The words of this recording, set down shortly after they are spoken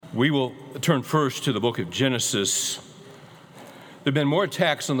We will turn first to the book of Genesis. There have been more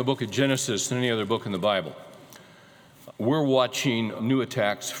attacks on the book of Genesis than any other book in the Bible. We're watching new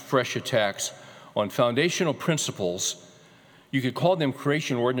attacks, fresh attacks on foundational principles. You could call them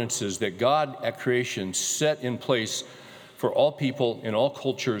creation ordinances that God at creation set in place for all people in all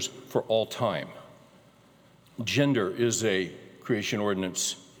cultures for all time. Gender is a creation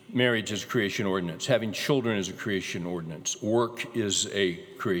ordinance. Marriage is a creation ordinance. Having children is a creation ordinance. Work is a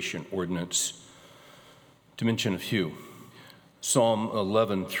creation ordinance, to mention a few. Psalm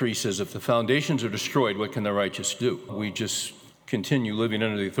 11:3 says, if the foundations are destroyed, what can the righteous do? We just continue living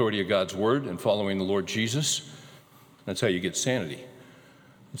under the authority of God's word and following the Lord Jesus. That's how you get sanity.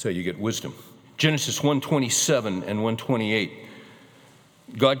 That's how you get wisdom. Genesis 1:27 and 1:28.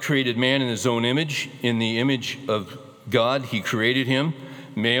 God created man in his own image. In the image of God, he created him.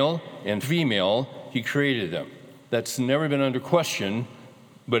 Male and female, he created them. That's never been under question,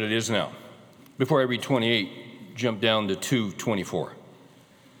 but it is now. Before I read 28, jump down to 2:24.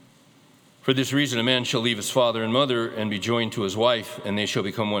 For this reason, a man shall leave his father and mother and be joined to his wife, and they shall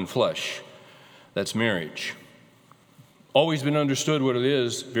become one flesh. That's marriage. Always been understood what it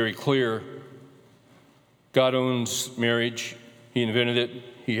is, very clear. God owns marriage. He invented it.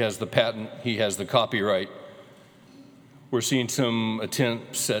 He has the patent. He has the copyright. We're seeing some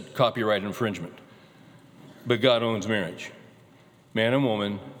attempts at copyright infringement. But God owns marriage. Man and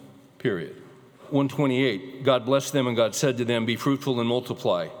woman, period. 1:28, God blessed them and God said to them, be fruitful and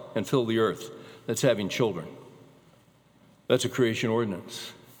multiply and fill the earth. That's having children. That's a creation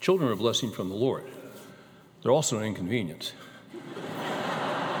ordinance. Children are a blessing from the Lord. They're also an inconvenience.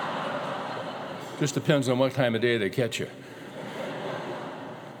 Just depends on what time of day they catch you.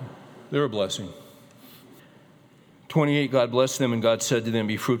 They're a blessing. 28, God blessed them, and God said to them,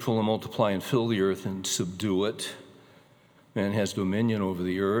 be fruitful and multiply and fill the earth and subdue it. Man has dominion over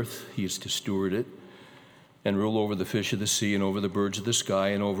the earth. He is to steward it and rule over the fish of the sea and over the birds of the sky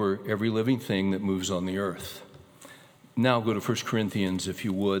and over every living thing that moves on the earth. Now go to 1 Corinthians, if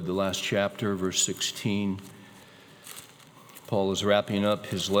you would, the last chapter, verse 16. Paul is wrapping up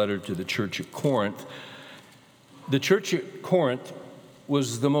his letter to the church at Corinth. The church at Corinth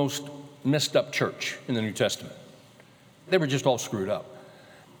was the most messed up church in the New Testament. They were just all screwed up.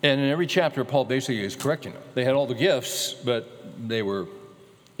 And in every chapter, Paul basically is correcting them. They had all the gifts, but they were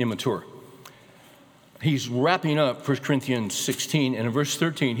immature. He's wrapping up 1 Corinthians 16, and in verse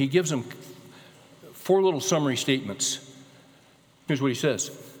 13, he gives them 4 little summary statements. Here's what he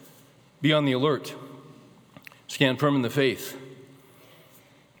says. Be on the alert. Stand firm in the faith.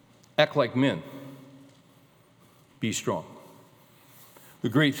 Act like men. Be strong. The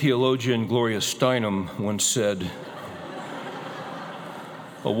great theologian Gloria Steinem once said,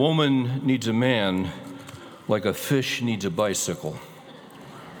 a woman needs a man like a fish needs a bicycle.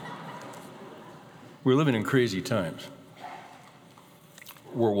 We're living in crazy times.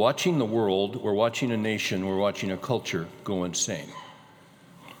 We're watching the world, we're watching a nation, we're watching a culture go insane.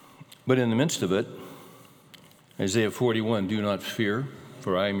 But in the midst of it, Isaiah 41, do not fear,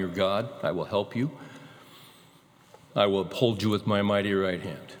 for I am your God. I will help you. I will uphold you with my mighty right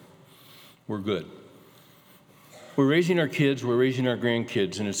hand. We're good. We're raising our kids, we're raising our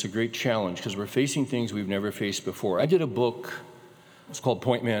grandkids, and it's a great challenge because we're facing things we've never faced before. I did a book, it's called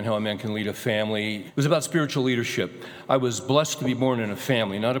Point Man, How a Man Can Lead a Family. It was about spiritual leadership. I was blessed to be born in a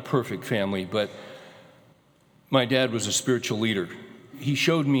family, not a perfect family, but my dad was a spiritual leader. He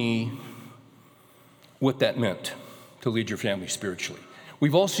showed me what that meant to lead your family spiritually.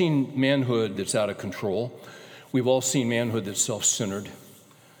 We've all seen manhood that's out of control. We've all seen manhood that's self-centered.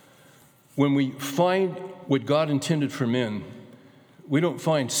 When we find what God intended for men, we don't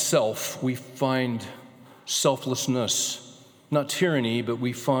find self, we find selflessness. Not tyranny, but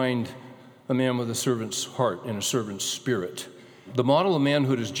we find a man with a servant's heart and a servant's spirit. The model of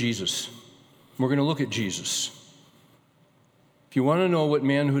manhood is Jesus. We're going to look at Jesus. If you want to know what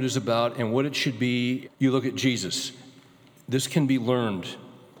manhood is about and what it should be, you look at Jesus. This can be learned.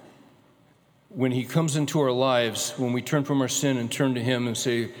 When he comes into our lives, when we turn from our sin and turn to him and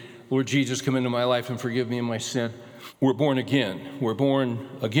say, Lord Jesus, come into my life and forgive me of my sin. We're born again. We're born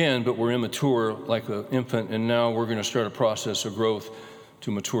again, but we're immature like an infant, and now we're going to start a process of growth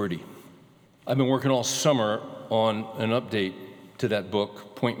to maturity. I've been working all summer on an update to that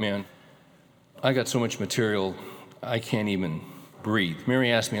book, Point Man. I got so much material, I can't even breathe. Mary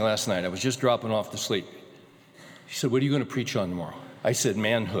asked me last night, I was just dropping off to sleep. She said, what are you going to preach on tomorrow? I said,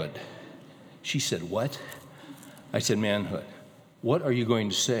 manhood. She said, what? I said, manhood. What are you going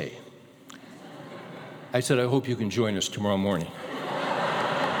to say? I said, I hope you can join us tomorrow morning.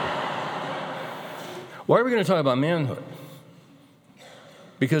 Why are we going to talk about manhood?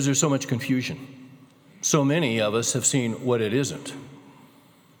 because there's so much confusion. So many of us have seen what it isn't.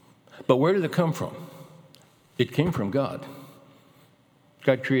 But where did it come from? It came from God.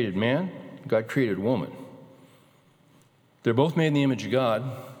 God created man, God created woman. They're both made in the image of God,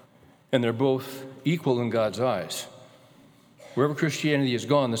 and they're both equal in God's eyes. Wherever Christianity has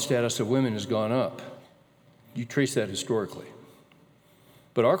gone, the status of women has gone up. You trace that historically.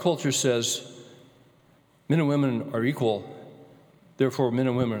 But our culture says men and women are equal, therefore men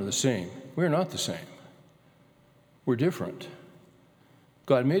and women are the same. We're not the same. We're different.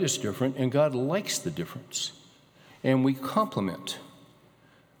 God made us different, and God likes the difference. And we complement.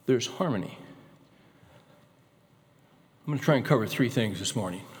 There's harmony. I'm going to try and cover three things this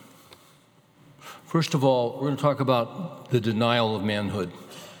morning. First of all, we're going to talk about the denial of manhood.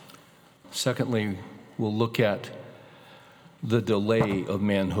 Secondly, we'll look at the delay of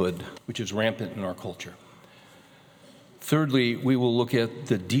manhood, which is rampant in our culture. Thirdly, we will look at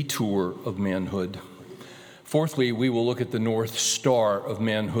the detour of manhood. Fourthly, we will look at the North Star of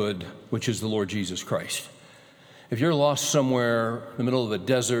manhood, which is the Lord Jesus Christ. If you're lost somewhere in the middle of a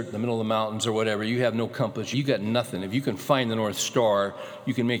desert, in the middle of the mountains or whatever, you have no compass, you got nothing. If you can find the North Star,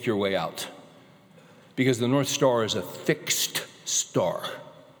 you can make your way out. Because the North Star is a fixed star.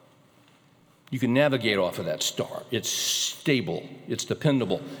 You can navigate off of that star. It's stable, it's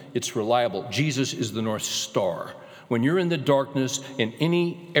dependable, it's reliable. Jesus is the North Star. When you're in the darkness in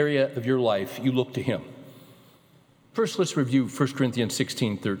any area of your life, you look to him. First, let's review 1 Corinthians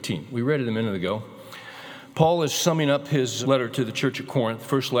 16:13. We read it a minute ago. Paul is summing up his letter to the church at Corinth,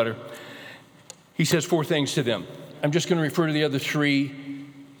 first letter. He says four things to them. I'm just going to refer to the other three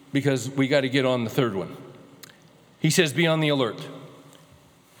because we got to get on the third one. He says, be on the alert.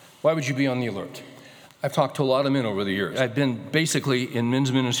 Why would you be on the alert? I've talked to a lot of men over the years. I've been basically in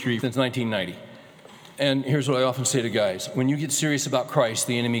men's ministry since 1990. And here's what I often say to guys. When you get serious about Christ,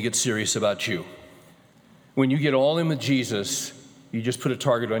 the enemy gets serious about you. When you get all in with Jesus, you just put a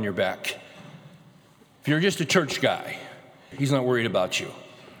target on your back. If you're just a church guy, he's not worried about you.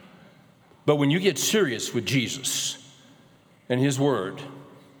 But when you get serious with Jesus and his word,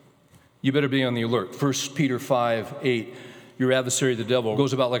 you better be on the alert. 1 Peter 5:8, your adversary, the devil,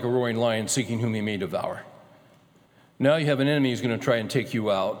 goes about like a roaring lion seeking whom he may devour. Now you have an enemy who's going to try and take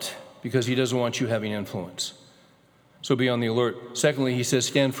you out because he doesn't want you having influence. So be on the alert. Secondly, he says,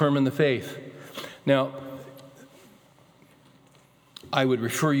 stand firm in the faith. Now, I would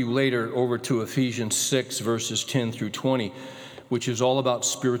refer you later over to Ephesians 6, verses 10 through 20, which is all about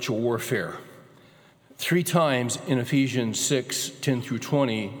spiritual warfare. 3 times in Ephesians 6, 10 through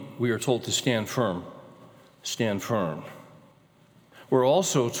 20, we are told to stand firm. Stand firm. We're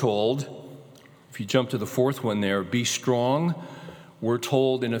also told, if you jump to the fourth one there, be strong. We're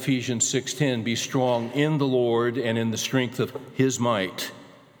told in Ephesians 6:10, be strong in the Lord and in the strength of his might.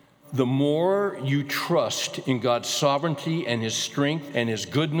 The more you trust in God's sovereignty and his strength and his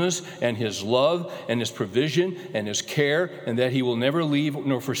goodness and his love and his provision and his care and that he will never leave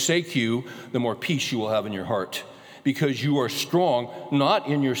nor forsake you, the more peace you will have in your heart. Because you are strong, not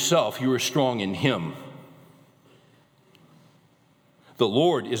in yourself, you are strong in him. The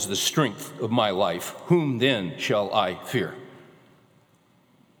Lord is the strength of my life. Whom then shall I fear?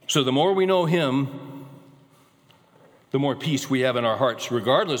 So the more we know him, the more peace we have in our hearts,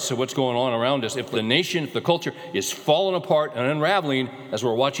 regardless of what's going on around us. If the nation, if the culture is falling apart and unraveling, as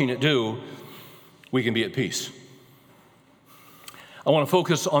we're watching it do, we can be at peace. I want to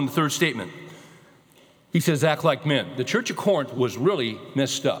focus on the third statement. He says, act like men. The church of Corinth was really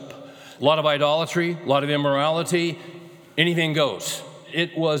messed up. A lot of idolatry, a lot of immorality, anything goes.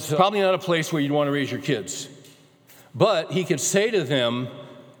 It was probably not a place where you'd want to raise your kids. But he could say to them,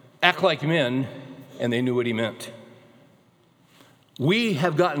 act like men, and they knew what he meant. We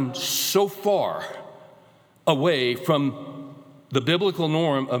have gotten so far away from the biblical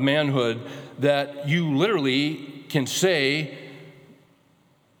norm of manhood that you literally can say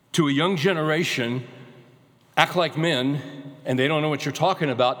to a young generation, act like men, and they don't know what you're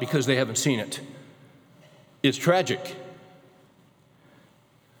talking about because they haven't seen it. It's tragic.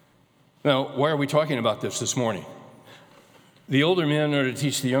 Now, why are we talking about this morning? The older men are to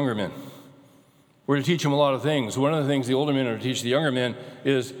teach the younger men. We're to teach them a lot of things. One of the things the older men are to teach the younger men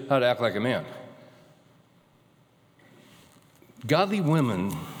is how to act like a man. Godly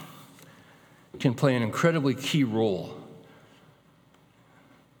women can play an incredibly key role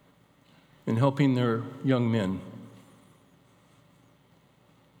in helping their young men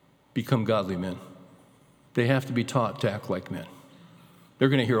become godly men. They have to be taught to act like men. They're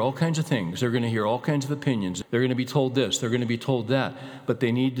going to hear all kinds of things. They're going to hear all kinds of opinions. They're going to be told this. They're going to be told that. But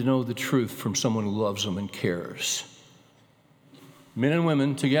they need to know the truth from someone who loves them and cares. men and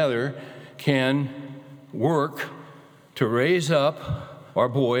women together can work to raise up our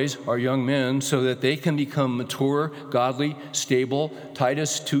boys, our young men, so that they can become mature, godly, stable,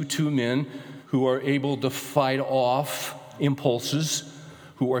 Titus 2:2 men who are able to fight off impulses,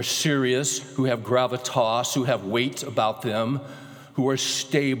 who are serious, who have gravitas, who have weight about them, who are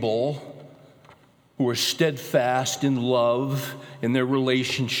stable, who are steadfast in love, in their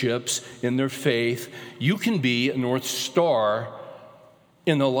relationships, in their faith. You can be a North Star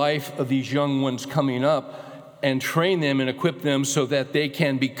in the life of these young ones coming up and train them and equip them so that they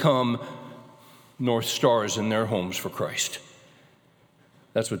can become North Stars in their homes for Christ.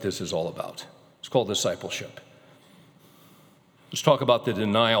 That's what this is all about. It's called discipleship. Let's talk about the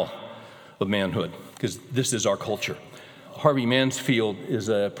denial of manhood, because this is our culture. Harvey Mansfield is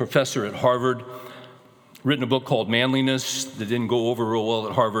a professor at Harvard, written a book called Manliness that didn't go over real well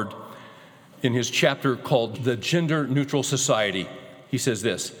at Harvard. In his chapter called The Gender Neutral Society, he says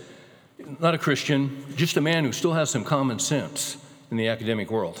this: not a Christian, just a man who still has some common sense in the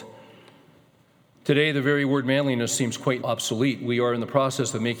academic world. Today, the very word manliness seems quite obsolete. We are in the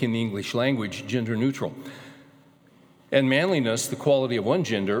process of making the English language gender neutral. And manliness, the quality of one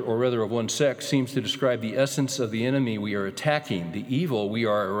gender, or rather of one sex, seems to describe the essence of the enemy we are attacking, the evil we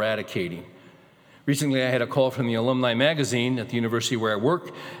are eradicating. Recently, I had a call from the alumni magazine at the university where I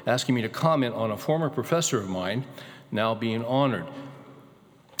work, asking me to comment on a former professor of mine now being honored.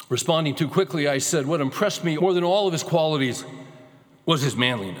 Responding too quickly, I said, what impressed me more than all of his qualities was his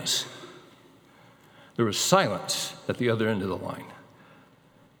manliness. There was silence at the other end of the line.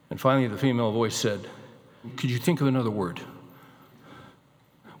 And finally, the female voice said, could you think of another word?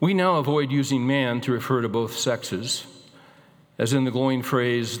 We now avoid using man to refer to both sexes, as in the glowing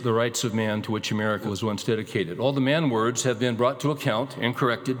phrase, the rights of man, to which America was once dedicated. All the man words have been brought to account and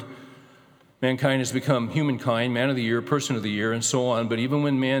corrected. Mankind has become humankind, man of the year, person of the year, and so on. But even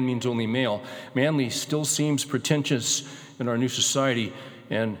when man means only male, manly still seems pretentious in our new society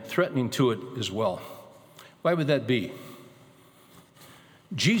and threatening to it as well. Why would that be?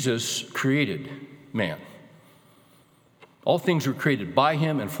 Jesus created man. All things were created by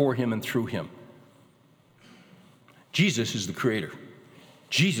him and for him and through him. Jesus is the creator.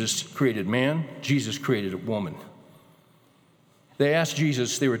 Jesus created man. Jesus created a woman. They asked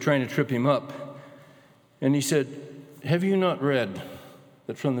Jesus, they were trying to trip him up, and he said, have you not read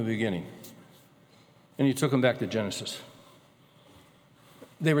that from the beginning? And he took them back to Genesis.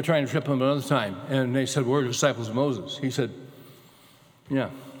 They were trying to trip him another time, and they said, we're disciples of Moses. He said, yeah,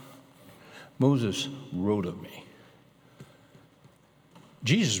 Moses wrote of me.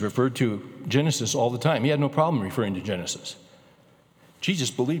 Jesus referred to Genesis all the time. He had no problem referring to Genesis.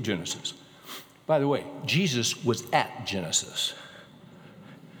 Jesus believed Genesis. By the way, Jesus was at Genesis.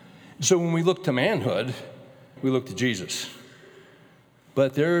 So when we look to manhood, we look to Jesus.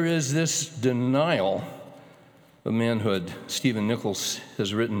 But there is this denial of manhood. Stephen Nichols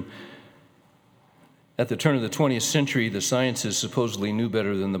has written, at the turn of the 20th century, the sciences supposedly knew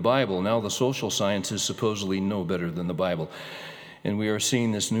better than the Bible. Now the social sciences supposedly know better than the Bible. And we are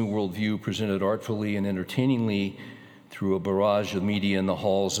seeing this new worldview presented artfully and entertainingly through a barrage of media in the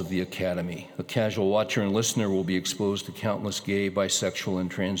halls of the academy. A casual watcher and listener will be exposed to countless gay, bisexual,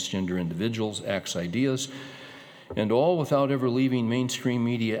 and transgender individuals, acts, ideas, and all without ever leaving mainstream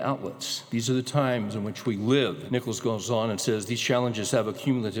media outlets. These are the times in which we live. Nichols goes on and says, these challenges have a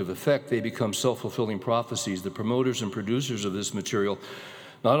cumulative effect. They become self-fulfilling prophecies. The promoters and producers of this material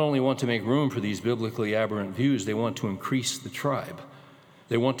not only want to make room for these biblically aberrant views, they want to increase the tribe.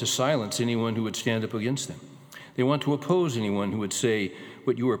 They want to silence anyone who would stand up against them. They want to oppose anyone who would say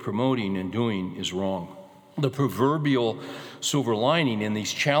what you are promoting and doing is wrong. The proverbial silver lining in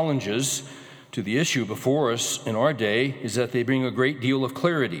these challenges to the issue before us in our day is that they bring a great deal of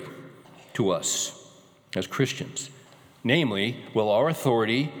clarity to us as Christians. Namely, will our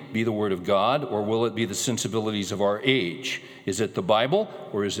authority be the Word of God, or will it be the sensibilities of our age? Is it the Bible,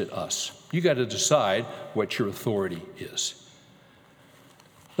 or is it us? You got to decide what your authority is.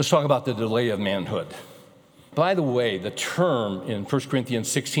 Let's talk about the delay of manhood. By the way, the term in 1 Corinthians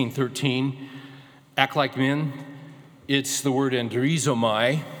 16:13, act like men, it's the word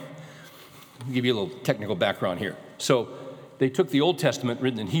andrizomai. I'll give you a little technical background here. So they took the Old Testament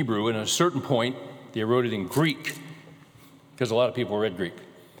written in Hebrew, and at a certain point, they wrote it in Greek, because a lot of people read Greek.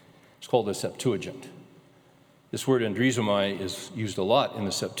 It's called the Septuagint. This word andrizomai is used a lot in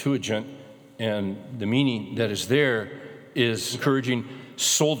the Septuagint, and the meaning that is there is encouraging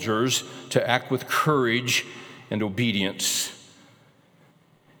soldiers to act with courage and obedience.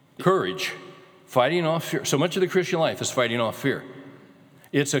 Courage, fighting off fear. So much of the Christian life is fighting off fear.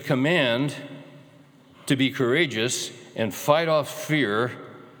 It's a command to be courageous and fight off fear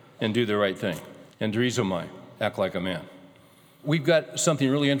and do the right thing. And drizomai, act like a man. We've got something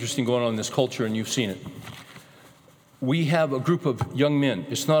really interesting going on in this culture, and you've seen it. We have a group of young men.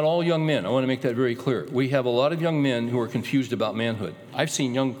 It's not all young men. I want to make that very clear. We have a lot of young men who are confused about manhood. I've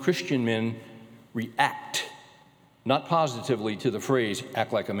seen young Christian men react, not positively, to the phrase,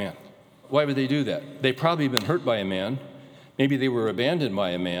 act like a man. Why would they do that? They've probably been hurt by a man. Maybe they were abandoned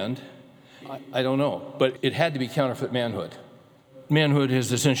by a man. I don't know. But it had to be counterfeit manhood. Manhood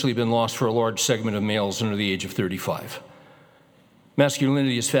has essentially been lost for a large segment of males under the age of 35.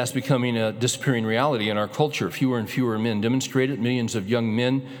 Masculinity is fast becoming a disappearing reality in our culture. Fewer and fewer men demonstrate it. Millions of young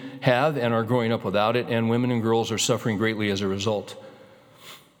men have and are growing up without it, and women and girls are suffering greatly as a result.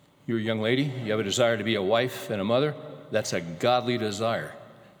 You're a young lady, you have a desire to be a wife and a mother. That's a godly desire.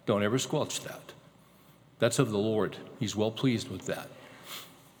 Don't ever squelch that. That's of the Lord. He's well pleased with that.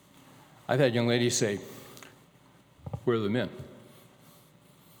 I've had young ladies say, where are the men?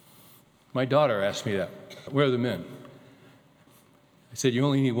 My daughter asked me that. Where are the men? I said, you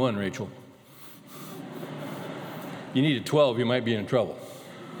only need one, Rachel. You needed 12, you might be in trouble.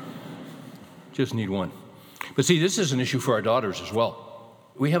 Just need one. But see, this is an issue for our daughters as well.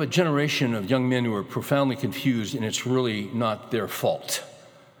 We have a generation of young men who are profoundly confused, and it's really not their fault.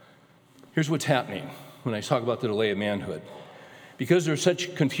 Here's what's happening when I talk about the delay of manhood. Because there's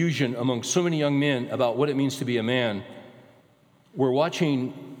such confusion among so many young men about what it means to be a man, we're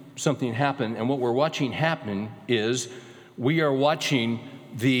watching something happen, and what we're watching happen is we are watching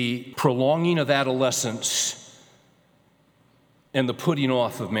the prolonging of adolescence and the putting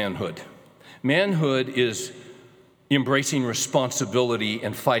off of manhood. Manhood is embracing responsibility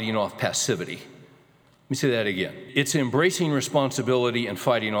and fighting off passivity. Let me say that again. It's embracing responsibility and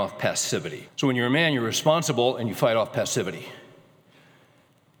fighting off passivity. So when you're a man, you're responsible and you fight off passivity.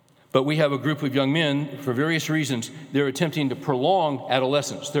 But we have a group of young men, for various reasons, they're attempting to prolong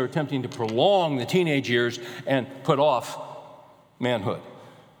adolescence. They're attempting to prolong the teenage years and put off manhood.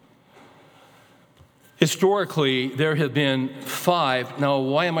 Historically, there have been 5. Now,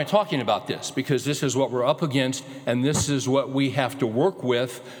 why am I talking about this? Because this is what we're up against, and this is what we have to work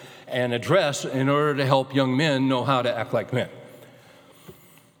with and address in order to help young men know how to act like men.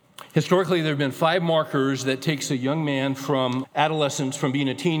 Historically, there have been 5 markers that takes a young man from adolescence, from being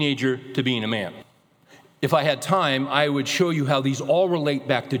a teenager to being a man. If I had time, I would show you how these all relate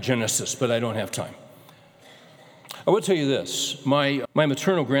back to Genesis, but I don't have time. I will tell you this. My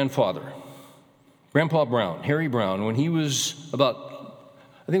maternal grandfather, Grandpa Brown, Harry Brown, when he was about,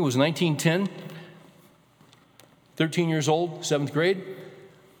 I think it was 1910, 13 years old, 7th grade,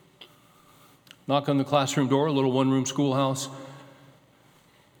 knock on the classroom door, a little one-room schoolhouse.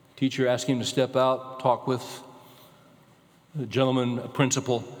 Teacher asked him to step out, talk with the gentleman, a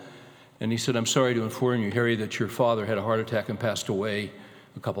principal, and he said, I'm sorry to inform you, Harry, that your father had a heart attack and passed away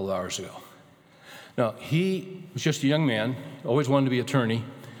a couple of hours ago. Now, he was just a young man, always wanted to be an attorney.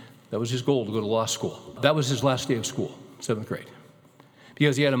 That was his goal, to go to law school. That was his last day of school, 7th grade,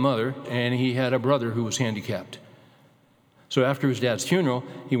 because he had a mother and he had a brother who was handicapped. So after his dad's funeral,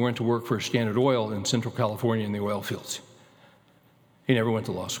 he went to work for Standard Oil in Central California in the oil fields. He never went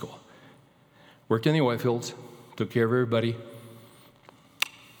to law school. Worked in the oil fields, took care of everybody.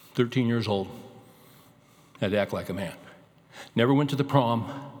 13 years old, had to act like a man. Never went to the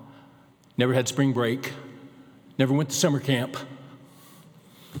prom, never had spring break, never went to summer camp.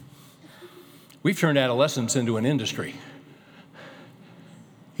 We've turned adolescence into an industry.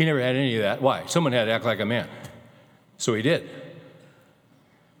 He never had any of that. Why? Someone had to act like a man. So he did.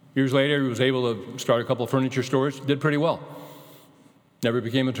 Years later, he was able to start a couple of furniture stores, did pretty well. Never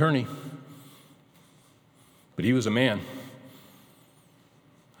became an attorney, but he was a man.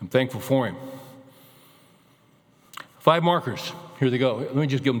 I'm thankful for him. 5 markers. Here they go. Let me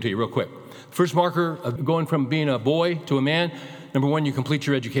just give them to you real quick. First marker of going from being a boy to a man, number 1, you complete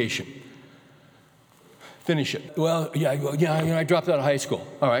your education. Finish it. Well, I dropped out of high school.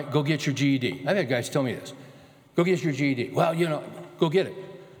 All right, go get your GED. I've had guys tell me this. Go get your GED. Well, go get it.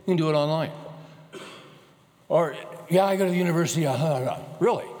 You can do it online. Or, I go to the university.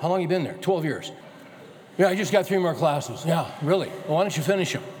 Really? How long have you been there? 12 years. Yeah, I just got 3 more classes. Yeah, really? Well, why don't you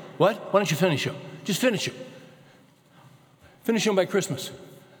finish them? What? Why don't you finish them? Just finish them. Finish them by Christmas.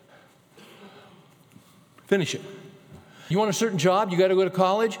 Finish it. You want a certain job, you got to go to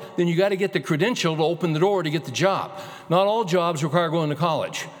college, then you got to get the credential to open the door to get the job. Not all jobs require going to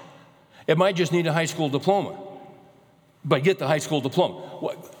college. It might just need a high school diploma. But get the high school diploma.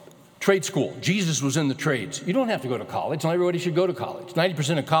 What? Trade school. Jesus was in the trades. You don't have to go to college. Not everybody should go to college.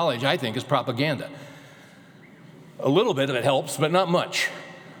 90% of college, I think, is propaganda. A little bit of it helps, but not much.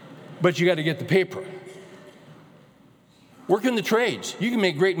 But you got to get the paper. Work in the trades. You can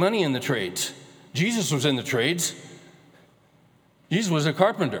make great money in the trades. Jesus was in the trades. Jesus was a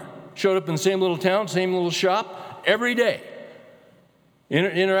carpenter. Showed up in the same little town, same little shop, every day.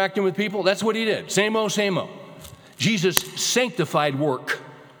 Interacting with people, that's what he did. Same-o, same-o. Jesus sanctified work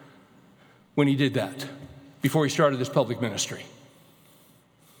when he did that, before he started this public ministry.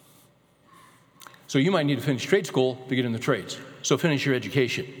 So you might need to finish trade school to get in the trades. So finish your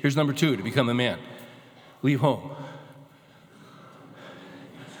education. Here's number 2, to become a man. Leave home.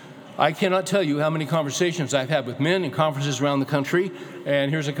 I cannot tell you how many conversations I've had with men in conferences around the country,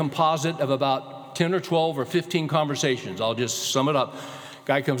 and here's a composite of about 10 or 12 or 15 conversations. I'll just sum it up.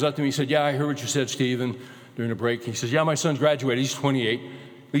 Guy comes up to me, he said, yeah, I heard what you said, Steve, and during a break, he says, yeah, my son's graduated, he's 28.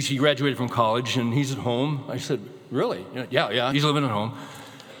 At least he graduated from college, and he's at home. I said, really? Yeah, he's living at home.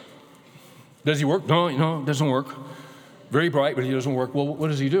 Does he work? No, it doesn't work. Very bright, but he doesn't work. Well, what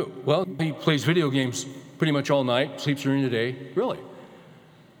does he do? Well, he plays video games pretty much all night, sleeps during the day. Really?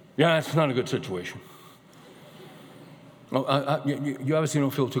 Yeah, it's not a good situation. Oh, you obviously don't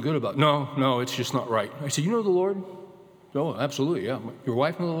feel too good about it. No, it's just not right. I said, you know the Lord? Oh, absolutely, yeah. Your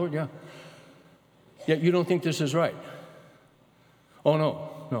wife know the Lord? Yeah. Yeah, you don't think this is right? Oh,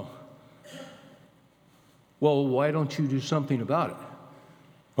 no. Well, why don't you do something about it?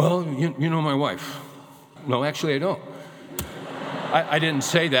 Well, you know my wife. No, actually, I don't. I didn't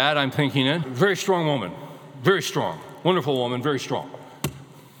say that. I'm thinking it. Very strong woman. Very strong. Wonderful woman. Very strong.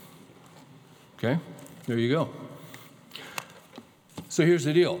 Okay? There you go. So here's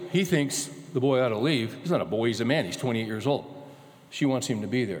the deal. He thinks the boy ought to leave. He's not a boy. He's a man. He's 28 years old. She wants him to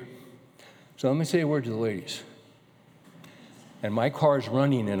be there. So let me say a word to the ladies. And my car's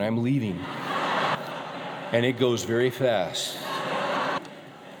running and I'm leaving. And it goes very fast.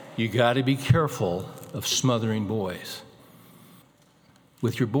 You got to be careful of smothering boys.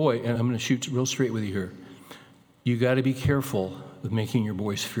 With your boy, and I'm going to shoot real straight with you here, you got to be careful of making your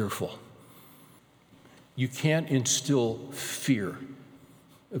boys fearful. You can't instill fear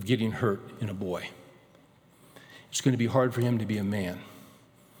of getting hurt in a boy. It's going to be hard for him to be a man.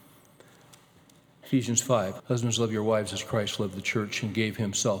 Ephesians 5, husbands, love your wives as Christ loved the church and gave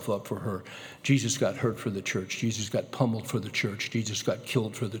himself up for her. Jesus got hurt for the church. Jesus got pummeled for the church. Jesus got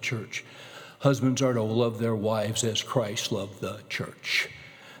killed for the church. Husbands are to love their wives as Christ loved the church.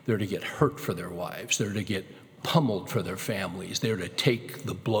 They're to get hurt for their wives. They're to get pummeled for their families. They're to take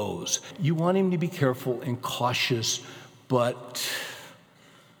the blows. You want him to be careful and cautious, but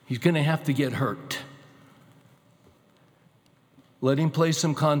he's going to have to get hurt. Let him play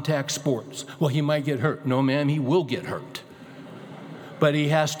some contact sports. Well, he might get hurt. No, ma'am, he will get hurt. But he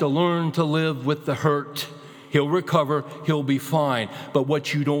has to learn to live with the hurt. He'll recover. He'll be fine. But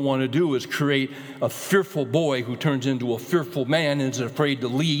what you don't want to do is create a fearful boy who turns into a fearful man and is afraid to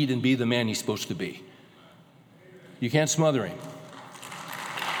lead and be the man he's supposed to be. You can't smother him.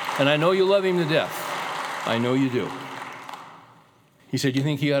 And I know you love him to death. I know you do. He said, you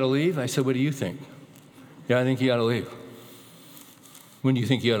think he ought to leave? I said, what do you think? Yeah, I think he ought to leave. When do you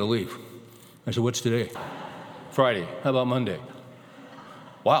think he ought to leave? I said, what's today? Friday. How about Monday?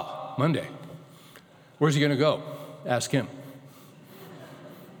 Wow, Monday. Where's he going to go? Ask him.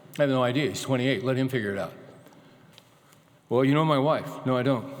 I have no idea. He's 28. Let him figure it out. Well, you know my wife. No, I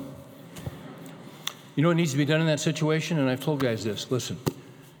don't. You know what needs to be done in that situation? And I've told guys this. Listen,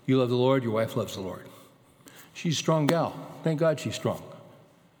 you love the Lord. Your wife loves the Lord. She's a strong gal. Thank God she's strong.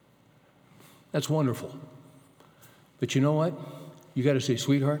 That's wonderful. But you know what? You got to say,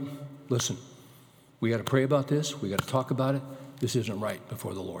 sweetheart, listen, we got to pray about this. We got to talk about it. This isn't right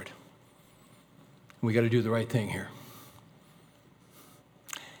before the Lord. We got to do the right thing here.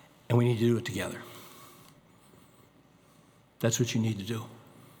 And we need to do it together. That's what you need to do.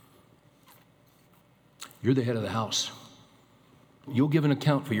 You're the head of the house. You'll give an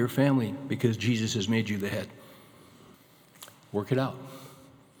account for your family because Jesus has made you the head. Work it out.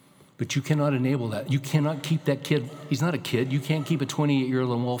 But you cannot enable that. You cannot keep that kid. He's not a kid. You can't keep a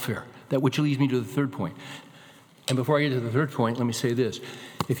 28-year-old on welfare. That which leads me to the third point. And before I get to the third point, let me say this.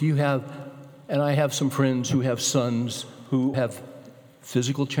 If you have, and I have some friends who have sons who have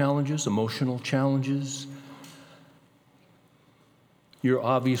physical challenges, emotional challenges, you're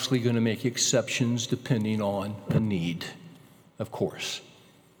obviously going to make exceptions depending on a need. Of course.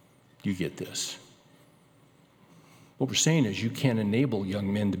 You get this. What we're saying is you can't enable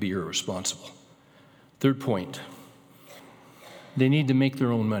young men to be irresponsible. Third point, they need to make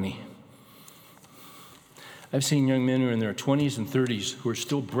their own money. I've seen young men who are in their 20s and 30s who are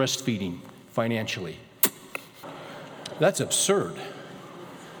still breastfeeding financially. That's absurd.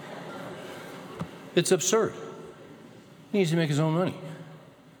 It's absurd. He needs to make his own money.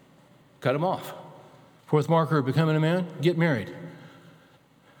 Cut him off. Fourth marker of becoming a man, get married.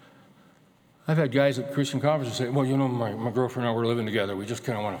 I've had guys at Christian conferences say, well, my girlfriend and I, we're living together. We just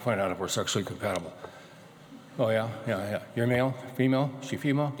kind of want to find out if we're sexually compatible. Oh, yeah. You're male, female? Is she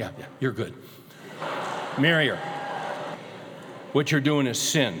female? Yeah. You're good. Marry her. What you're doing is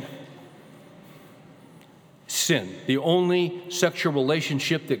sin. Sin. The only sexual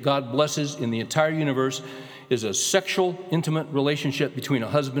relationship that God blesses in the entire universe is a sexual, intimate relationship between a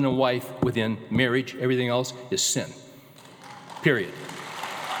husband and wife within marriage. Everything else is sin. Period.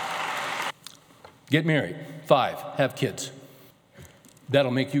 Get married. 5, have kids.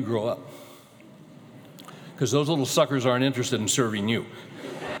 That'll make you grow up. Because those little suckers aren't interested in serving you.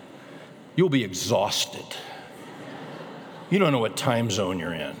 You'll be exhausted. You don't know what time zone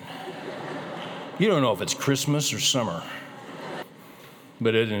you're in. You don't know if it's Christmas or summer.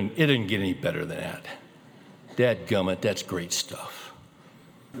 But it didn't get any better than that. Dadgummit, that's great stuff.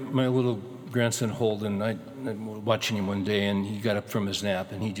 My little grandson Holden, I was watching him one day, and he got up from his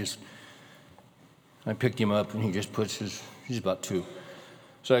nap, and I picked him up, and he just he's about 2.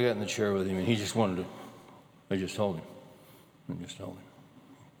 So I got in the chair with him, and he just I just held him.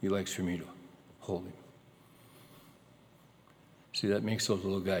 He likes for me to hold him. See, that makes those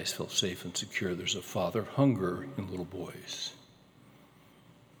little guys feel safe and secure. There's a father hunger in little boys.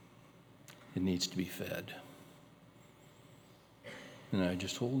 It needs to be fed. And I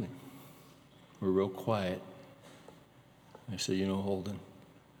just hold him. We're real quiet. I said, Holden,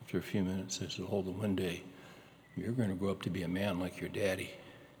 after a few minutes, I said, Holden, one day, you're going to grow up to be a man like your daddy.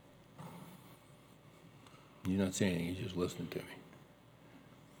 You're not saying anything, you're just listening to me.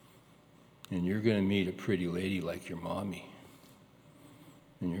 And you're going to meet a pretty lady like your mommy.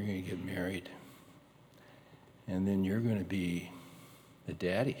 And you're going to get married. And then you're going to be a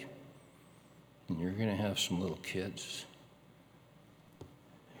daddy. And you're going to have some little kids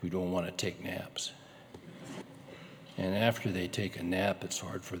who don't want to take naps. And after they take a nap, it's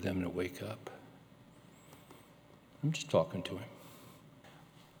hard for them to wake up. I'm just talking to him.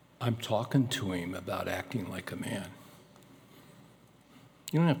 I'm talking to him about acting like a man.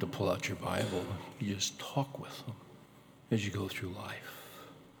 You don't have to pull out your Bible. You just talk with them as you go through life.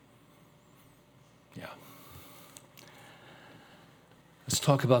 Yeah. Let's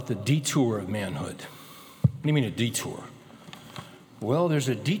talk about the detour of manhood. What do you mean a detour? Well, there's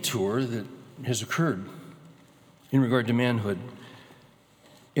a detour that has occurred in regard to manhood.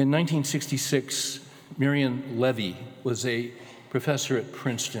 In 1966, Marion Levy was a professor at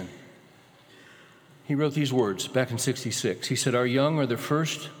Princeton. He wrote these words back in 66. He said, "Our young are the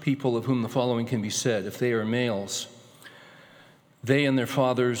first people of whom the following can be said. If they are males, they and their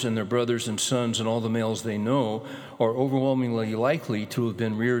fathers and their brothers and sons and all the males they know are overwhelmingly likely to have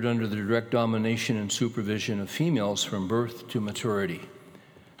been reared under the direct domination and supervision of females from birth to maturity."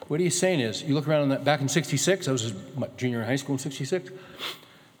 What he's saying is, you look around on that, back in 66, I was junior in high school in 66.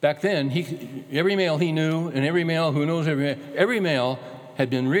 Back then, every male he knew and every male who knows every male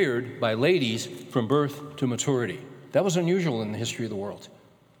had been reared by ladies from birth to maturity. That was unusual in the history of the world.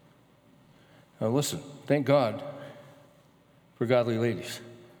 Now listen, thank God for godly ladies.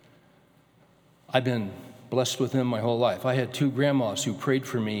 I've been blessed with them my whole life. I had 2 grandmas who prayed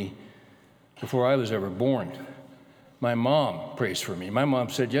for me before I was ever born. My mom prays for me. My mom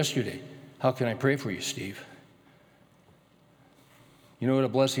said yesterday, "How can I pray for you, Steve?" You know what a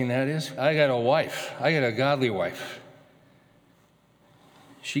blessing that is? I got a wife. I got a godly wife.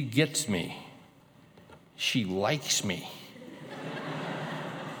 She gets me. She likes me.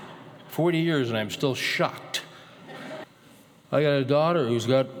 40 years and I'm still shocked. I got a daughter who's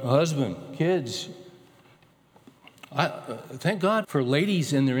got a husband, kids. Thank God for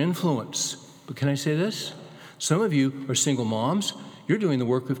ladies and their influence. But can I say this? Some of you are single moms. You're doing the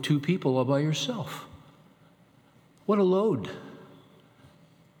work of 2 people all by yourself. What a load.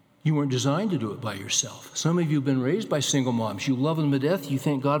 You weren't designed to do it by yourself. Some of you have been raised by single moms. You love them to death. You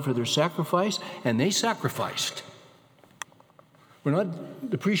thank God for their sacrifice, and they sacrificed. We're not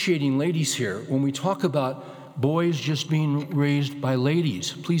depreciating ladies here. When we talk about boys just being raised by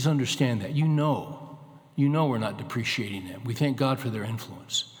ladies, please understand that. You know we're not depreciating them. We thank God for their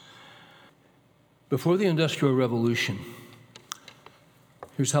influence. Before the Industrial Revolution,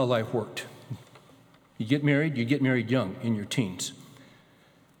 here's how life worked. You get married young, in your teens.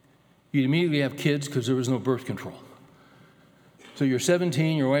 You'd immediately have kids because there was no birth control. So you're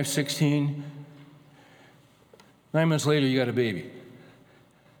 17, your wife's 16. 9 months later, you got a baby.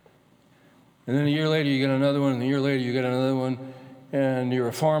 And then a year later, you got another one, and a year later, you got another one. And you're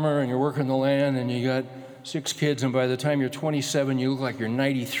a farmer, and you're working the land, and you got 6 kids, and by the time you're 27, you look like you're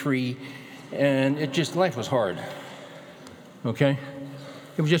 93. And life was hard. Okay?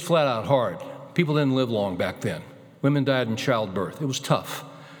 It was just flat out hard. People didn't live long back then. Women died in childbirth. It was tough.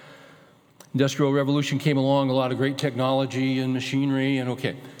 Industrial Revolution came along, a lot of great technology and machinery, and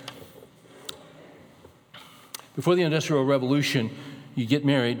okay. Before the Industrial Revolution, you'd get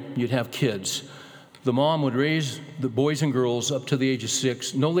married, you'd have kids. The mom would raise the boys and girls up to the age of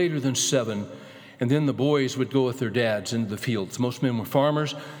 6, no later than 7, and then the boys would go with their dads into the fields. Most men were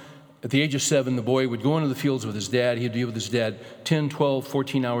farmers. At the age of 7, the boy would go into the fields with his dad. He'd be with his dad 10, 12,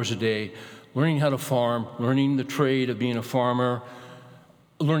 14 hours a day, learning how to farm, learning the trade of being a farmer,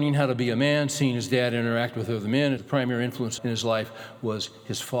 learning how to be a man, seeing his dad interact with other men. The primary influence in his life was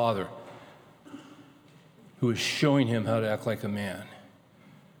his father, who was showing him how to act like a man.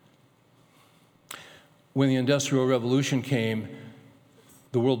 When the Industrial Revolution came,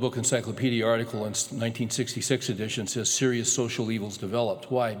 the World Book Encyclopedia article in 1966 edition says serious social evils developed.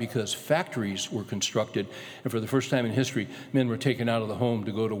 Why? Because factories were constructed, and for the first time in history, men were taken out of the home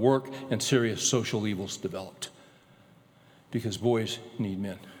to go to work, and serious social evils developed. Because boys need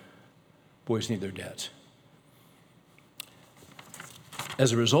men. Boys need their dads.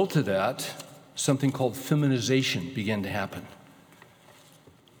 As a result of that, something called feminization began to happen.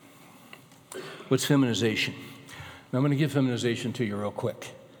 What's feminization? Now, I'm going to give feminization to you real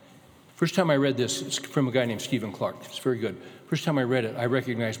quick. First time I read this, it's from a guy named Stephen Clark. It's very good. First time I read it, I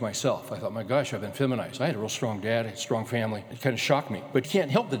recognized myself. I thought, my gosh, I've been feminized. I had a real strong dad, a strong family. It kind of shocked me. But you can't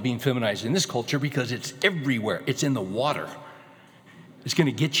help but being feminized in this culture because it's everywhere. It's in the water. It's going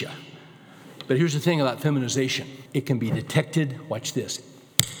to get you. But here's the thing about feminization. It can be detected. Watch this.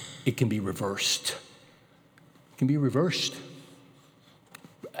 It can be reversed. It can be reversed.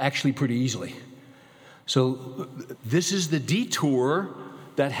 Actually, pretty easily. So this is the detour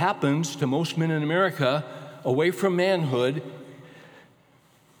that happens to most men in America away from manhood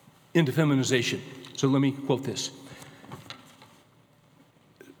into feminization. So let me quote this.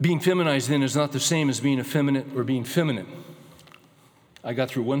 Being feminized then is not the same as being effeminate or being feminine. I got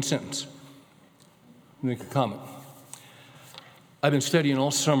through one sentence. Make a comment. I've been studying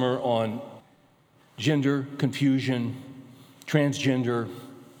all summer on gender confusion, transgender.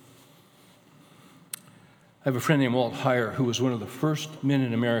 I have a friend named Walt Heyer who was one of the first men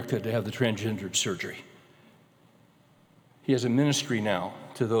in America to have the transgendered surgery. He has a ministry now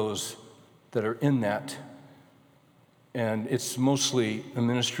to those that are in that, and it's mostly a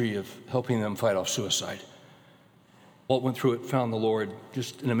ministry of helping them fight off suicide. Walt went through it, found the Lord,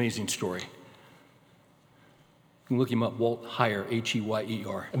 just an amazing story. You can look him up, Walt Heyer,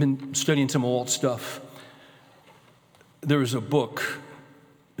 H-E-Y-E-R. I've been studying some of Walt's stuff. There was a book.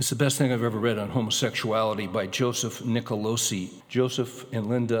 It's the best thing I've ever read on homosexuality by Joseph Nicolosi. Joseph and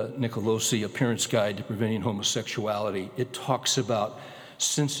Linda Nicolosi, Appearance Guide to Preventing Homosexuality. It talks about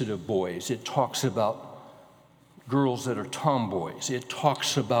sensitive boys. It talks about girls that are tomboys. It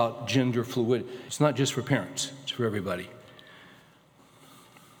talks about gender fluid. It's not just for parents. It's for everybody.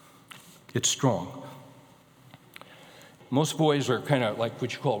 It's strong. Most boys are kind of like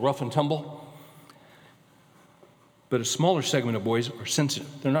what you call rough and tumble. But a smaller segment of boys are sensitive.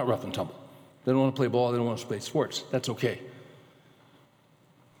 They're not rough and tumble. They don't want to play ball. They don't want to play sports. That's okay.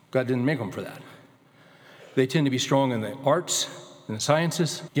 God didn't make them for that. They tend to be strong in the arts and the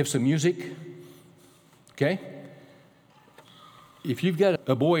sciences, gifts of music. Okay? If you've got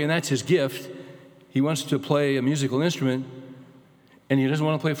a boy and that's his gift, he wants to play a musical instrument and he doesn't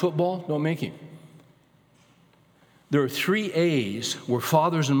want to play football, don't make him. There are 3 A's where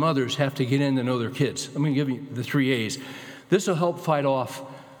fathers and mothers have to get in to know their kids. I'm going to give you the 3 A's. This will help fight off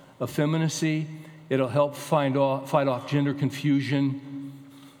effeminacy. It'll help fight off gender confusion.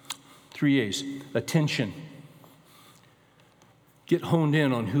 3 A's. Attention. Get honed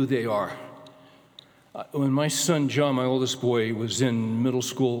in on who they are. When my son John, my oldest boy, was in middle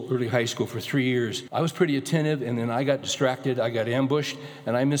school, early high school for 3 years, I was pretty attentive, and then I got distracted, I got ambushed,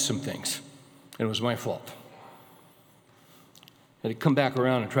 and I missed some things. And it was my fault. I had to come back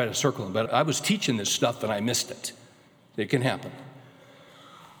around and try to circle him. But I was teaching this stuff and I missed it. It can happen.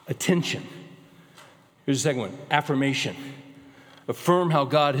 Attention. Here's the second one. Affirmation. Affirm how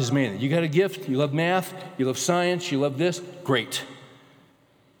God has made it. You got a gift, you love math, you love science, you love this, great.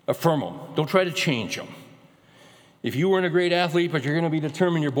 Affirm them. Don't try to change them. If you weren't a great athlete, but you're going to be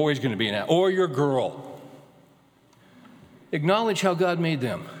determined your boy's going to be an athlete, or your girl, acknowledge how God made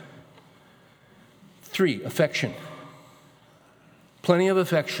them. 3, affection. Plenty of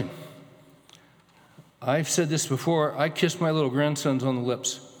affection. I've said this before. I kiss my little grandsons on the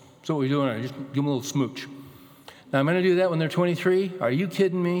lips. That's what we do. I just give them a little smooch. Now, I'm going to do that when they're 23. Are you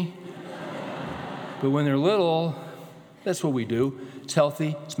kidding me? But when they're little, that's what we do. It's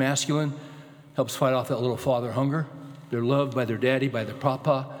healthy. It's masculine. Helps fight off that little father hunger. They're loved by their daddy, by their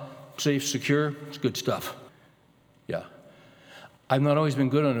papa. safe, secure. It's good stuff. Yeah. I've not always been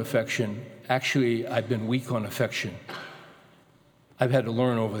good on affection. Actually, I've been weak on affection. I've had to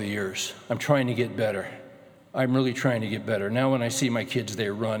learn over the years. I'm trying to get better. I'm really trying to get better. Now when I see my kids, they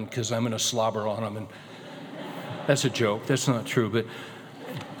run because I'm going to slobber on them. And that's a joke. That's not true. But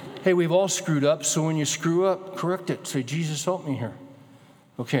hey, we've all screwed up. So when you screw up, correct it. Say, Jesus, help me here.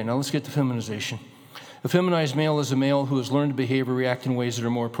 Okay, now let's get to feminization. A feminized male is a male who has learned to behave or react in ways that are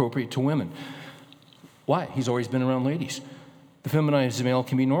more appropriate to women. Why? He's always been around ladies. The feminized male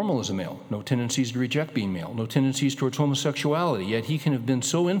can be normal as a male. No tendencies to reject being male. No tendencies towards homosexuality. Yet he can have been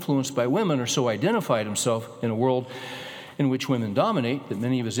so influenced by women or so identified himself in a world in which women dominate that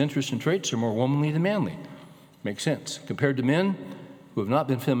many of his interests and traits are more womanly than manly. Makes sense. Compared to men who have not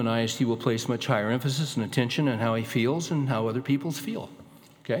been feminized, he will place much higher emphasis and attention on how he feels and how other people feel.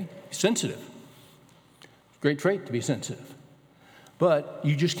 Okay? He's sensitive. Great trait to be sensitive. But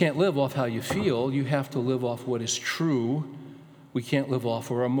you just can't live off how you feel. You have to live off what is true. We can't live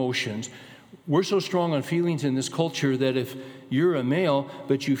off our emotions. We're so strong on feelings in this culture that if you're a male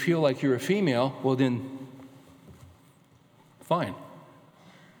but you feel like you're a female, well then, fine.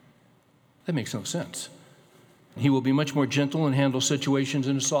 That makes no sense. He will be much more gentle and handle situations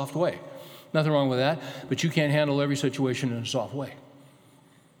in a soft way. Nothing wrong with that, but you can't handle every situation in a soft way.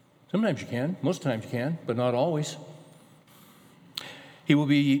 Sometimes you can, most times you can, but not always. He will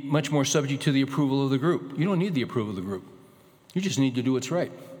be much more subject to the approval of the group. You don't need the approval of the group. You just need to do what's right.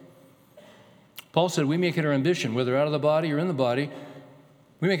 Paul said we make it our ambition, whether out of the body or in the body,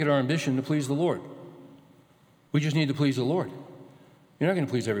 we make it our ambition to please the Lord. We just need to please the Lord. You're not going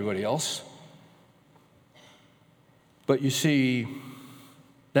to please everybody else. But you see,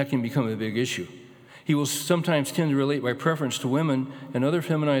 that can become a big issue. He will sometimes tend to relate by preference to women and other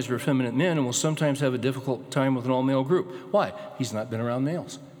feminized or effeminate men, and will sometimes have a difficult time with an all-male group. Why? He's not been around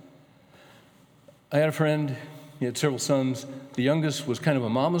males. I had a friend, he had several sons. The youngest was kind of a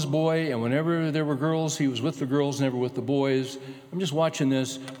mama's boy, and whenever there were girls, he was with the girls, never with the boys. I'm just watching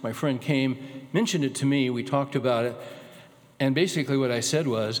this. My friend came, mentioned it to me. We talked about it, and basically what I said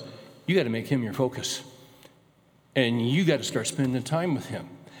was, you got to make him your focus, and you got to start spending time with him.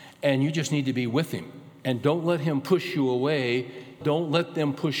 And you just need to be with him. And don't let him push you away. Don't let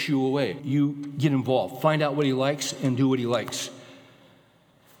them push you away. You get involved. Find out what he likes and do what he likes.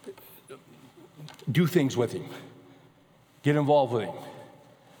 Do things with him. Get involved with him.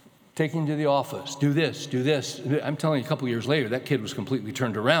 Take him to the office. Do this, do this. I'm telling you, a couple years later, that kid was completely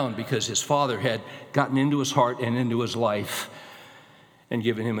turned around because his father had gotten into his heart and into his life and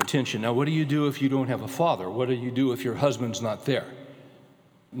given him attention. Now, what do you do if you don't have a father? What do you do if your husband's not there?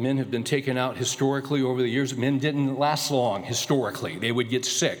 Men have been taken out historically over the years. Men didn't last long historically. They would get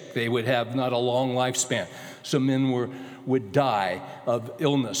sick. They would have not a long lifespan. Some men would die of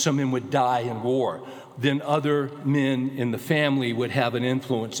illness. Some men would die in war. Then other men in the family would have an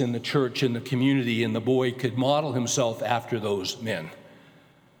influence in the church, in the community, and the boy could model himself after those men.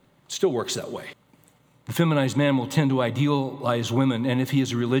 It still works that way. The feminized man will tend to idealize women, and if he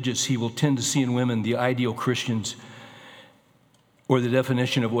is religious, he will tend to see in women the ideal Christians or the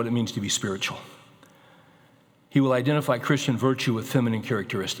definition of what it means to be spiritual. He will identify Christian virtue with feminine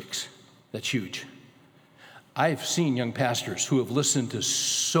characteristics. That's huge. I've seen young pastors who have listened to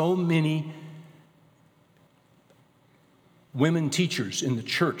so many women teachers in the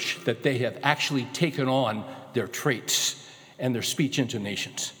church that they have actually taken on their traits and their speech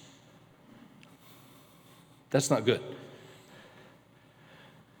intonations. That's not good.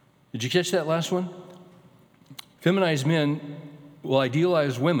 Did you catch that last one? Feminized men will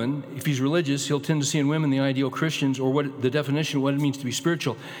idealize women. If he's religious, he'll tend to see in women the ideal Christians, or what the definition of what it means to be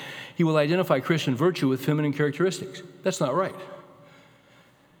spiritual. He will identify Christian virtue with feminine characteristics. That's not right.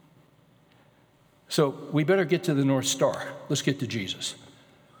 So we better get to the North Star. Let's get to Jesus.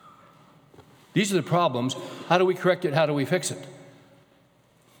 These are the problems. How do we correct it? How do we fix it?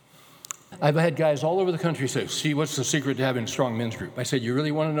 I've had guys all over the country say, "See, what's the secret to having a strong men's group?" I said, "You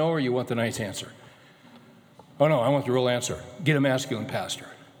really want to know, or you want the nice answer?" "Oh, no, I want the real answer. Get a masculine pastor.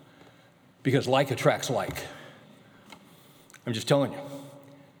 Because like attracts like." I'm just telling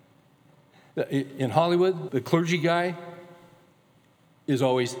you. In Hollywood, the clergy guy is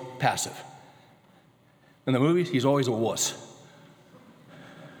always passive. In the movies, he's always a wuss.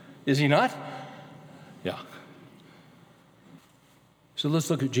 Is he not? Yeah. So let's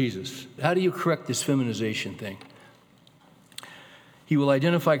look at Jesus. How do you correct this feminization thing? He will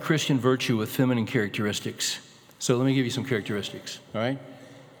identify Christian virtue with feminine characteristics. So let me give you some characteristics, all right?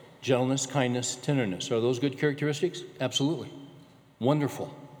 Gentleness, kindness, tenderness. Are those good characteristics? Absolutely.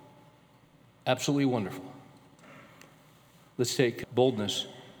 Wonderful. Absolutely wonderful. Let's take boldness.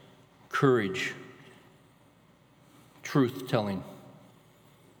 courage, truth-telling.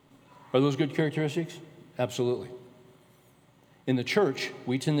 Are those good characteristics? Absolutely. In the church,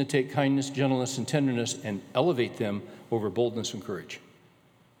 we tend to take kindness, gentleness, and tenderness and elevate them over boldness and courage.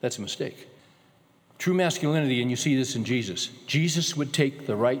 That's a mistake. True masculinity, and you see this in Jesus. Jesus would take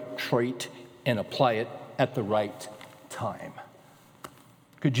the right trait and apply it at the right time.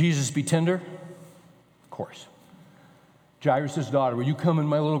 Could Jesus be tender? Of course. Jairus' daughter, will you come and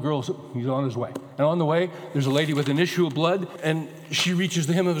my little girl? He's on his way. And on the way, there's a lady with an issue of blood, and she reaches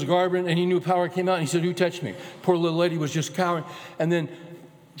the hem of his garment, and he knew power came out, and he said, who touched me? Poor little lady was just cowering. And then,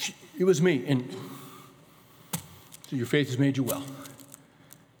 it was me. And so your faith has made you well.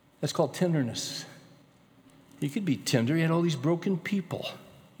 That's called tenderness. He could be tender. He had all these broken people.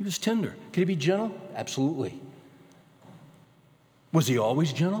 He was tender. Could he be gentle? Absolutely. Was he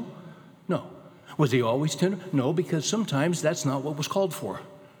always gentle? No. Was he always tender? No, because sometimes that's not what was called for.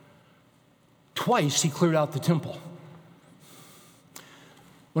 Twice he cleared out the temple.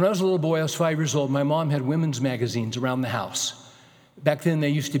 When I was a little boy, I was 5 years old, my mom had women's magazines around the house. Back then they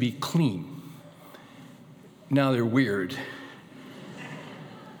used to be clean. Now they're weird.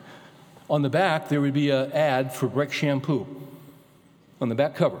 On the back, there would be an ad for Breck shampoo on the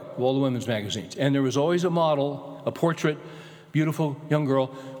back cover of all the women's magazines. And there was always a model, a portrait, beautiful young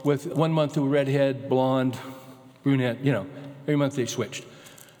girl with 1 month of redhead, blonde, brunette, every month they switched.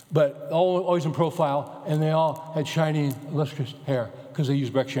 But always in profile, and they all had shiny, lustrous hair because they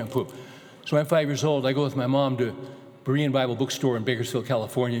used Breck shampoo. So I'm 5 years old. I go with my mom to Berean Bible Bookstore in Bakersfield,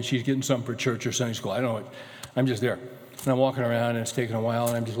 California, and she's getting something for church or Sunday school. I don't know. I'm just there. And I'm walking around, and it's taking a while,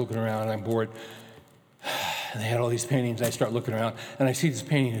 and I'm just looking around, and I'm bored. And they had all these paintings, and I start looking around, and I see this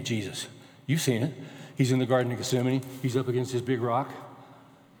painting of Jesus. You've seen it. He's in the Garden of Gethsemane. He's up against this big rock.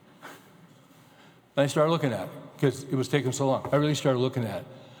 And I started looking at it, because it was taking so long. I really started looking at it.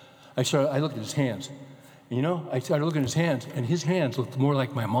 I looked at his hands. And I started looking at his hands, and his hands looked more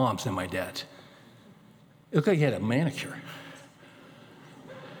like my mom's than my dad's. It looked like he had a manicure.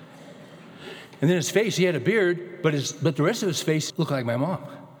 And then his face, he had a beard, but the rest of his face looked like my mom. He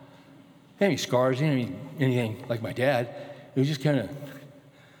didn't have any scars, he didn't have anything like my dad. It was just kind of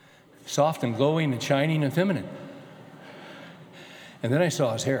soft and glowing and shining and feminine. And then I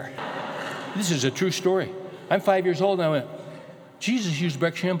saw his hair. This is a true story. I'm 5 years old, and I went, Jesus used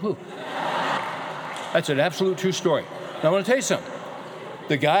Breck shampoo. That's an absolute true story. Now, I want to tell you something.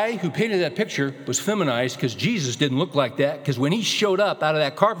 The guy who painted that picture was feminized because Jesus didn't look like that, because when he showed up out of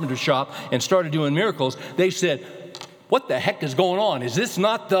that carpenter shop and started doing miracles, they said, what the heck is going on? Is this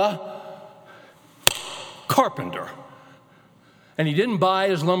not the carpenter? And he didn't buy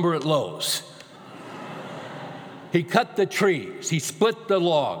his lumber at Lowe's. He cut the trees. He split the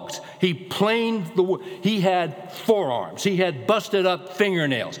logs. He planed the wood. He had forearms. He had busted up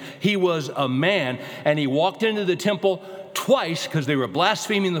fingernails. He was a man, and he walked into the temple twice because they were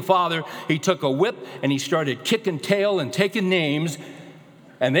blaspheming the Father. He took a whip, and he started kicking tail and taking names,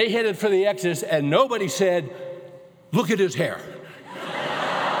 and they headed for the Exodus, and nobody said, look at his hair.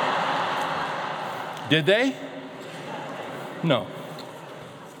 Did they? No.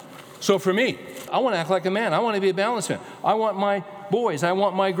 So for me, I want to act like a man. I want to be a balanced man. I want my boys. I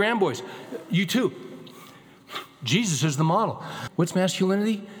want my grandboys. You too. Jesus is the model. What's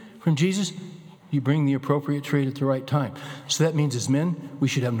masculinity from Jesus? You bring the appropriate trait at the right time. So that means as men, we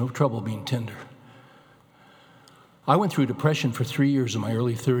should have no trouble being tender. I went through depression for 3 years in my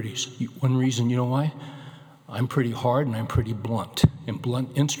early 30s. One reason, you know why? I'm pretty hard and I'm pretty blunt. And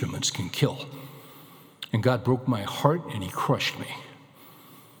blunt instruments can kill. And God broke my heart and he crushed me.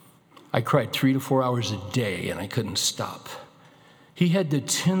 I cried 3 to 4 hours a day, and I couldn't stop. He had to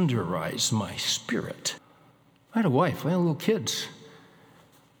tenderize my spirit. I had a wife. I had little kids.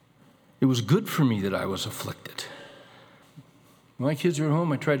 It was good for me that I was afflicted. When my kids were at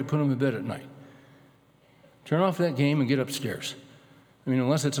home, I tried to put them to bed at night. Turn off that game and get upstairs.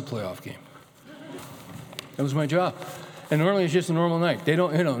 Unless it's a playoff game. That was my job. And normally it's just a normal night. They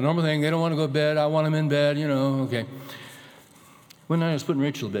don't, normal thing, they don't want to go to bed. I want them in bed, okay. One night I was putting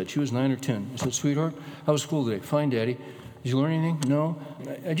Rachel to bed. She was 9 or 10. I said, sweetheart, how was school today? Fine, Daddy. Did you learn anything? No.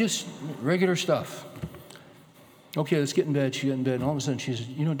 I just, regular stuff. Okay, let's get in bed. She got in bed, and all of a sudden she says,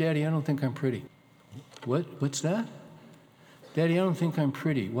 Daddy, I don't think I'm pretty. What? What's that? Daddy, I don't think I'm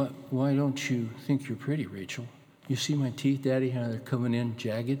pretty. Why don't you think you're pretty, Rachel? You see my teeth, Daddy, how they're coming in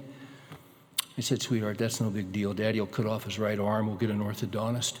jagged? I said, sweetheart, that's no big deal. Daddy will cut off his right arm. We'll get an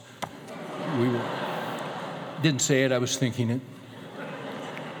orthodontist. Didn't say it. I was thinking it.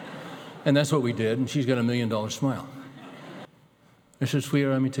 And that's what we did, and she's got $1 million smile. I said,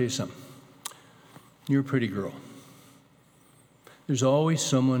 sweetheart, let me tell you something. You're a pretty girl. There's always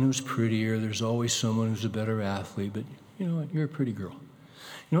someone who's prettier. There's always someone who's a better athlete. But you know what? You're a pretty girl.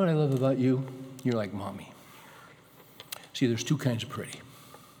 You know what I love about you? You're like mommy. See, there's two kinds of pretty.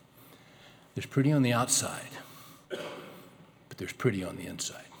 There's pretty on the outside, but there's pretty on the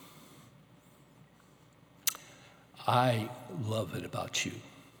inside. I love it about you,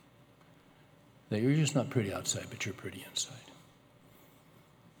 that you're just not pretty outside, but you're pretty inside.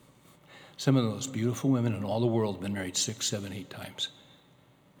 Some of the most beautiful women in all the world have been married 6, 7, 8 times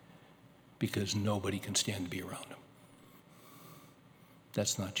because nobody can stand to be around them.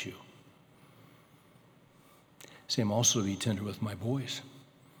 That's not you. See, I'm also to be tender with my boys.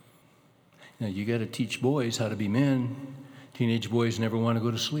 Now, you got to teach boys how to be men. Teenage boys never want to go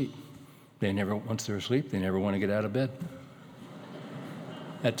to sleep. Once they're asleep, they never want to get out of bed.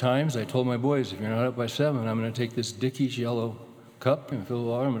 At times, I told my boys, if you're not up by 7, I'm going to take this Dickies yellow cup and fill it with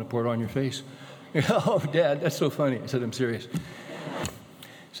water. I'm going to pour it on your face. Oh, Dad, that's so funny. I said, I'm serious.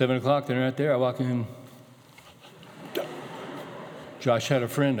 7 o'clock, they're not there. I walk in. Josh had a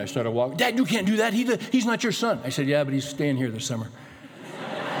friend. I started walking. Dad, you can't do that. He's not your son. I said, yeah, but he's staying here this summer.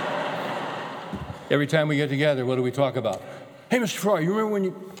 Every time we get together, what do we talk about? Hey, Mr. Farrar, you remember when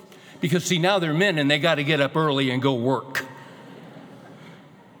you... Because, see, now they're men and they got to get up early and go work.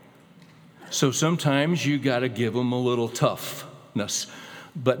 So sometimes you got to give them a little toughness,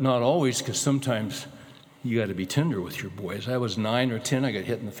 but not always, because sometimes you got to be tender with your boys. I was 9 or 10. I got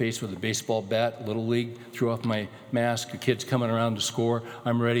hit in the face with a baseball bat, Little League, threw off my mask. A kid's coming around to score.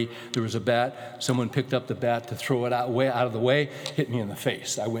 I'm ready. There was a bat. Someone picked up the bat to throw it way out of the way, hit me in the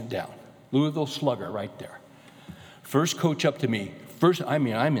face. I went down. Louisville Slugger right there. First coach up to me. I'm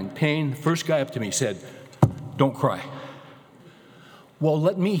in pain. First guy up to me said, don't cry. Well,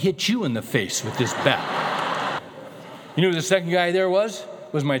 let me hit you in the face with this bat. You know who the second guy there was?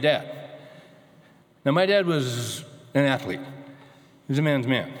 Was my dad. Now, my dad was an athlete. He was a man's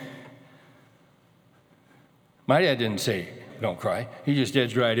man. My dad didn't say, don't cry. He just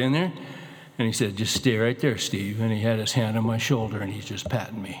edged right in there, and he said, just stay right there, Steve. And he had his hand on my shoulder, and he's just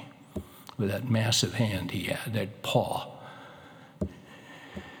patting me with that massive hand he had, that paw.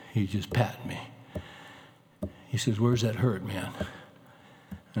 He just patted me. He says, where's that hurt, man?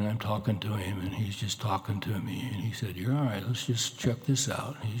 And I'm talking to him, and he's just talking to me. And he said, you're all right, let's just check this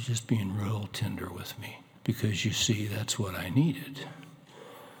out. He's just being real tender with me because, you see, that's what I needed.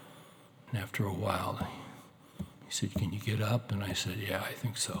 And after a while, he said, can you get up? And I said, yeah, I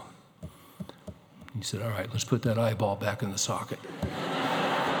think so. He said, all right, let's put that eyeball back in the socket.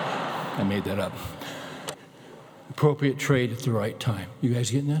 I made that up. Appropriate trade at the right time. You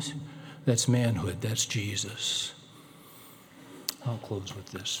guys getting this? That's manhood. That's Jesus. I'll close with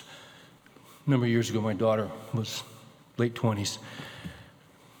this. A number of years ago, my daughter was late 20s.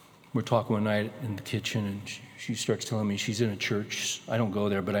 We're talking one night in the kitchen, and she starts telling me she's in a church. I don't go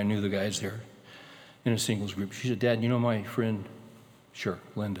there, but I knew the guys there in a singles group. She said, Dad, you know my friend? Sure,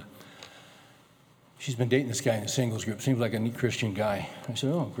 Linda. She's been dating this guy in a singles group. Seems like a neat Christian guy. I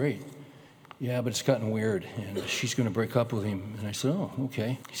said, oh, great. Yeah, but it's gotten weird, and she's going to break up with him. And I said, oh,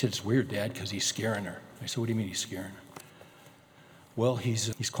 okay. He said, it's weird, Dad, because he's scaring her. I said, what do you mean he's scaring her? Well,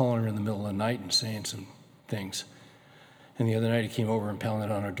 he's calling her in the middle of the night and saying some things. And the other night he came over and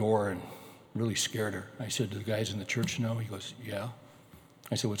pounded on her door and really scared her. I said, do the guys in the church know? He goes, yeah.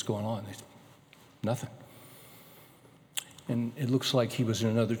 I said, what's going on? They said, nothing. And it looks like he was in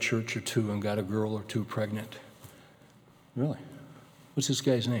another church or two and got a girl or two pregnant. Really? What's this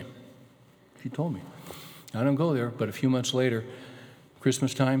guy's name? She told me. I don't go there, but a few months later,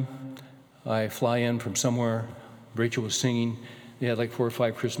 Christmas time, I fly in from somewhere. Rachel was singing. They had like 4 or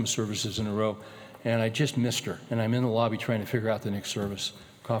 5 Christmas services in a row, and I just missed her. And I'm in the lobby trying to figure out the next service,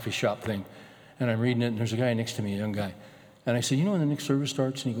 coffee shop thing. And I'm reading it, and there's a guy next to me, a young guy. And I said, you know when the next service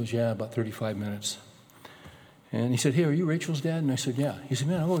starts? And he goes, yeah, about 35 minutes. And he said, hey, are you Rachel's dad? And I said, yeah. He said,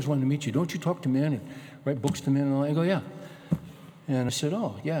 man, I've always wanted to meet you. Don't you talk to men and write books to men and all that? I go, yeah. And I said,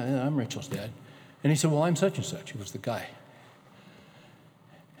 oh, yeah, I'm Rachel's dad. And he said, well, I'm such and such. He was the guy.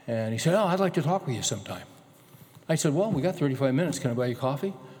 And he said, oh, I'd like to talk with you sometime. I said, well, we got 35 minutes. Can I buy you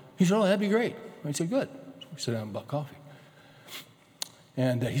coffee? He said, oh, that'd be great. I said, good. So we sat down and bought coffee.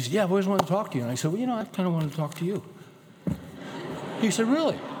 And he said, yeah, I've always wanted to talk to you. And I said, well, I kind of wanted to talk to you. He said,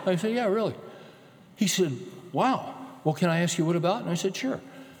 really? I said, yeah, really. He said, wow. Well, can I ask you what about? And I said, sure.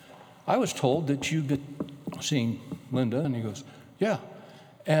 I was told that you've been seeing Linda. And he goes, yeah.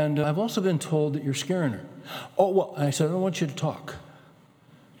 And I've also been told that you're scaring her. Oh, well, I said, I don't want you to talk.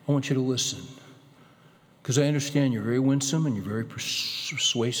 I want you to listen. Because I understand you're very winsome and you're very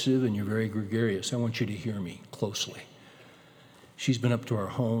persuasive and you're very gregarious. I want you to hear me closely. She's been up to our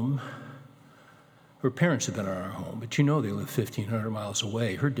home Her parents have been in our home, but you know they live 1,500 miles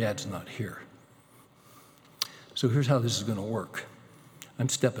away. Her dad's not here. So here's how this is going to work. I'm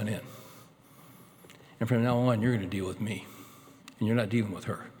stepping in. And from now on, you're going to deal with me. And you're not dealing with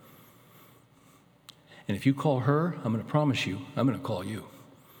her. And if you call her, I'm going to promise you, I'm going to call you.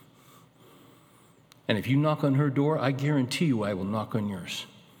 And if you knock on her door, I guarantee you I will knock on yours.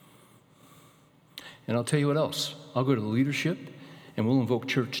 And I'll tell you what else. I'll go to the leadership, and we'll invoke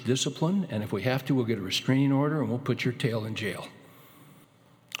church discipline, and if we have to, we'll get a restraining order, and we'll put your tail in jail.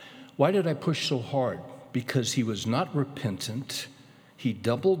 Why did I push so hard? Because he was not repentant. He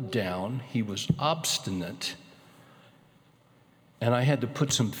doubled down. He was obstinate. And I had to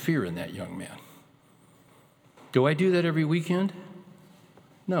put some fear in that young man. Do I do that every weekend?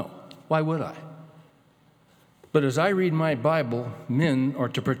 No. Why would I? But as I read my Bible, men are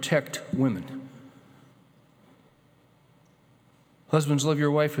to protect women. Husbands, love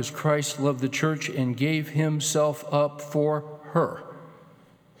your wife as Christ loved the church and gave himself up for her.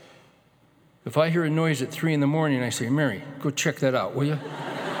 If I hear a noise at 3 a.m, I say, Mary, go check that out, will you?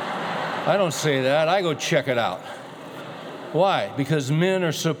 I don't say that. I go check it out. Why? Because men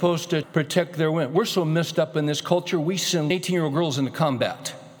are supposed to protect their women. We're so messed up in this culture, we send 18-year-old girls into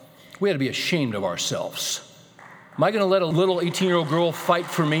combat. We ought to be ashamed of ourselves. Am I going to let a little 18-year-old girl fight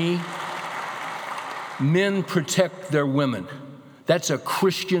for me? Men protect their women. That's a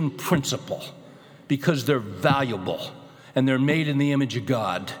Christian principle because they're valuable and they're made in the image of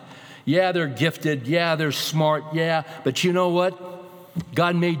God. Yeah, they're gifted. Yeah, they're smart. Yeah, but you know what?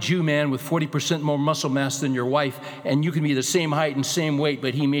 God made you, man, with 40% more muscle mass than your wife, and you can be the same height and same weight,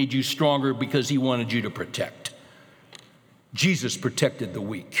 but he made you stronger because he wanted you to protect. Jesus protected the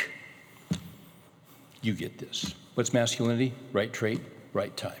weak. You get this. What's masculinity? Right trait,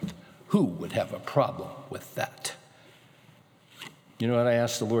 right time. Who would have a problem with that? You know what I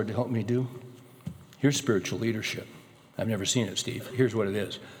asked the Lord to help me do? Here's spiritual leadership. I've never seen it, Steve. Here's what it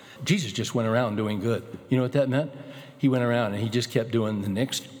is. Jesus just went around doing good. You know what that meant? He went around and he just kept doing the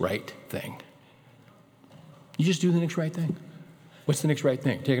next right thing. You just do the next right thing. What's the next right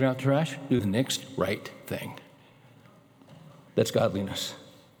thing? Take it out the trash? Do the next right thing. That's godliness.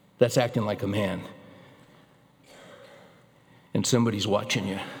 That's acting like a man. And somebody's watching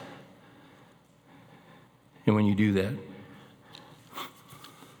you. And when you do that,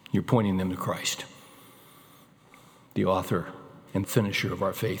 you're pointing them to Christ, the author and finisher of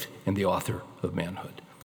our faith and the author of manhood.